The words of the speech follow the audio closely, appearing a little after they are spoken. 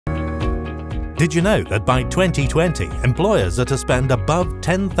Did you know that by 2020, employers are to spend above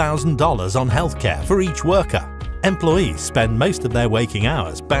 $10,000 on healthcare for each worker? Employees spend most of their waking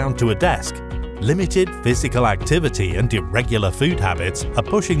hours bound to a desk. Limited physical activity and irregular food habits are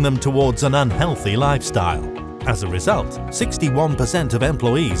pushing them towards an unhealthy lifestyle. As a result, 61% of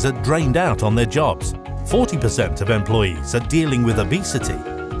employees are drained out on their jobs. 40% of employees are dealing with obesity.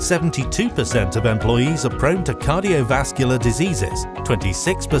 72% of employees are prone to cardiovascular diseases,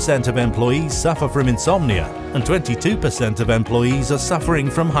 26% of employees suffer from insomnia, and 22% of employees are suffering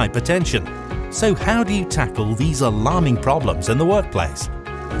from hypertension. So how do you tackle these alarming problems in the workplace?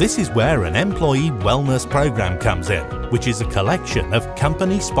 This is where an employee wellness program comes in, which is a collection of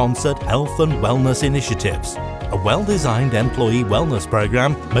company-sponsored health and wellness initiatives. A well-designed employee wellness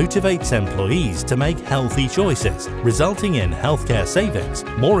program motivates employees to make healthy choices, resulting in healthcare savings,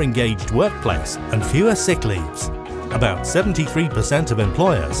 more engaged workplace, and fewer sick leaves. About 73% of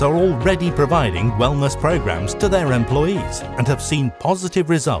employers are already providing wellness programs to their employees and have seen positive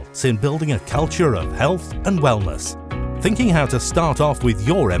results in building a culture of health and wellness. Thinking how to start off with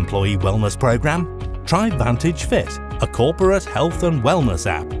your employee wellness program? Try Vantage Fit, a corporate health and wellness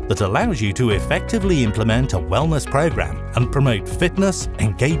app that allows you to effectively implement a wellness program and promote fitness,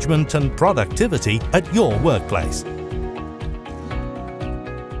 engagement and productivity at your workplace.